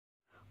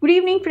Good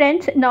evening,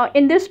 friends. Now,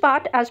 in this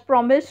part, as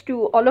promised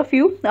to all of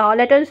you,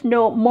 let us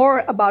know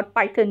more about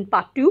Python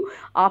Part 2,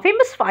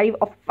 famous 5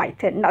 of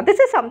Python. Now, this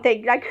is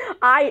something like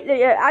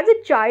as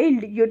a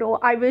child,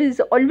 I was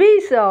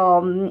always,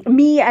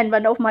 me and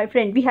one of my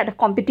friends, we had a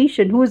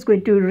competition who is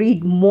going to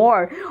read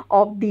more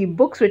of the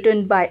books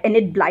written by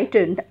Enid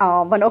Blyton,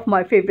 one of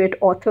my favorite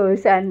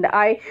authors. And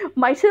I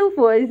myself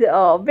was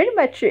very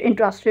much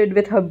interested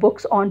with her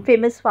books on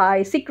Famous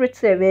 5, Secret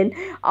 7,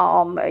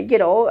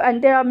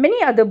 and there are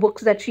many other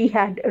books that she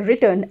had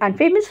written, and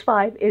Famous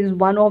 5 is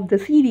one of the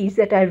series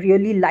that I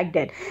really liked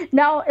it.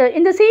 Now,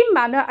 in the same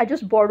manner, I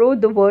just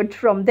borrowed the words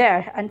from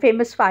there, and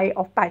Famous 5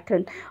 of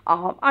Python.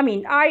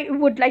 I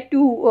would like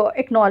to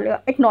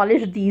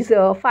acknowledge these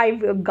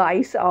five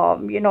guys,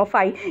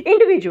 five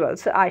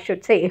individuals, I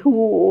should say,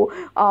 who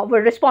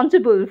were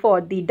responsible for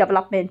the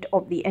development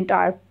of the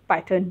entire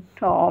Python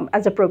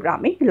as a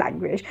programming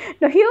language.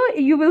 Now here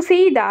you will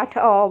see that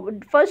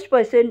first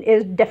person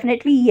is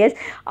definitely, yes,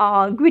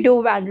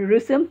 Guido van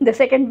Rossum. The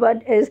second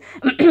one is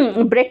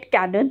Brett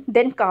Cannon.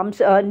 Then comes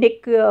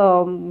Nick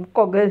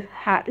Coghlan,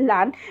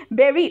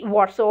 Barry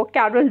Warsaw,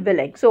 Carol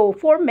Willing. So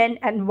 4 men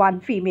and 1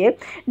 female.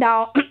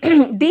 Now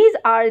these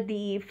are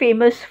the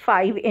famous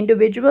 5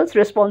 individuals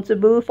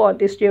responsible for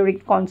the steering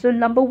console,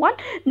 number 1.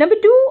 Number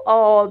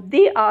 2,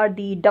 they are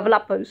the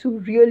developers who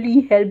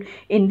really helped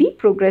in the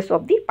progress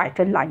of the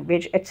Python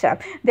language itself.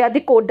 They are the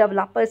code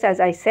developers,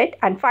 as I said,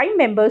 and 5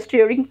 members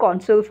steering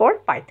console for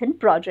Python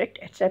project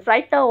itself.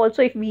 Right now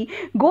also, if we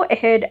go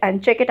ahead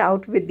and check it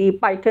out with the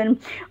Python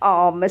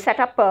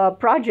setup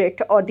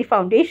project or the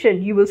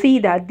foundation, you will see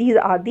that these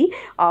are the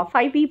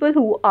 5 people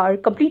who are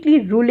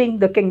completely ruling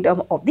the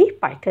kingdom of the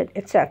Python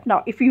itself.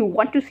 Now, if you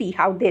want to see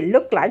how they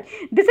look like,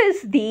 this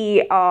is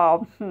the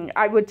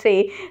I would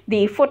say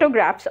the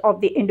photographs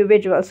of the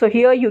individuals. So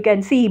here you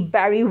can see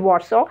Barry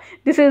Warsaw.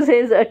 This is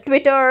his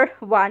Twitter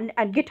one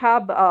and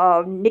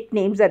GitHub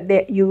nicknames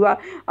that you are.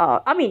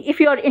 If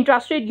you are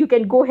interested, you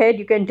can go ahead.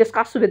 You can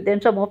discuss with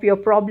them some of your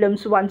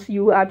problems once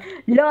you have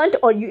learned,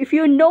 or if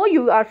you know,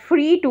 you are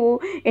free to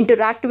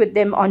interact with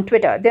them on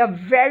Twitter. They are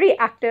very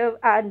active,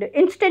 and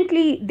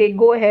instantly they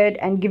go ahead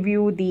and give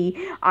you the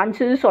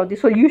answers or the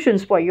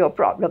solutions for your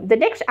problem. The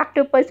next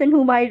active person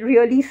whom I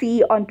really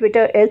see on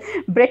Twitter is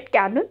Brett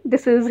Cannon.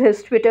 This is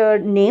his Twitter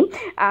name,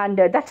 and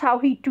that's how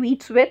he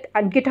tweets with.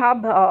 And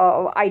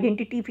GitHub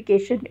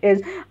identification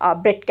is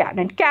Brett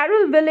Cannon.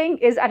 Carol Willing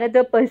is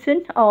another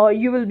person.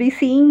 You will be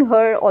seeing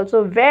her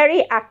also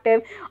very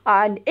active,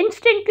 and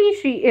instantly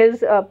she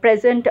is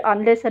present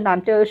unless and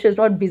until she's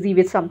not busy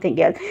with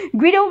something else.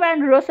 Guido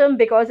van Rossum,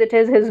 because it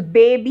is his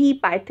baby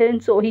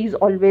Python, so he's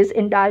always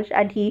indulged,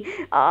 and he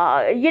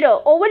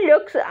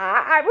overlooks,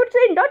 I would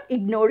say not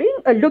ignoring,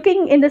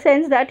 looking in the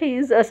sense that he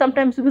is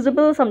sometimes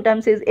visible,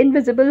 sometimes he is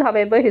invisible.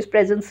 However, his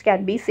presence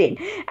can be seen.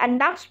 And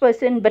last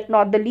person but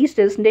not the least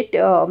is Nick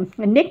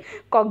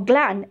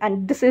Coghlan,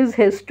 and this is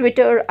his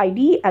Twitter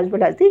ID as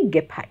well as the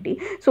GIF ID.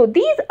 So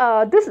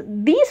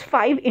these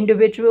 5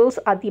 individuals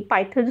are the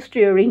Python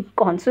steering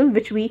console,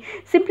 which we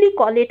simply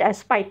call it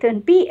as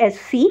Python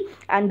PSC,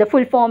 and the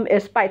full form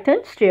is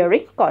Python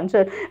steering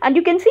console. And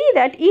you can see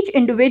that each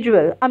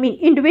individual,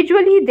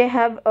 individually they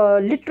have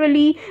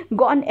literally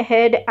gone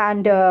ahead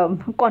and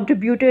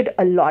contributed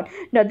a lot.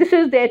 Now this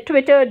is their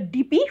Twitter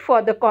DP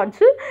for the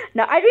console.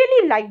 Now I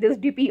really like this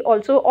DP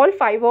also. All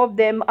 5 of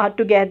them are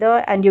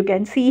together, and you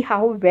can see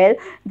how well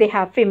they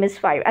have famous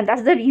 5, and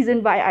that's the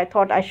reason why I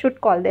thought I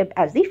should call them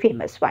as the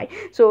famous 5.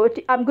 So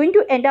I'm going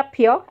to end up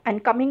here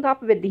and coming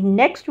up with the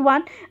next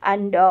one,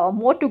 and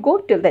more to go.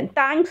 Till then,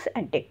 thanks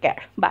and take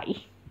care. Bye.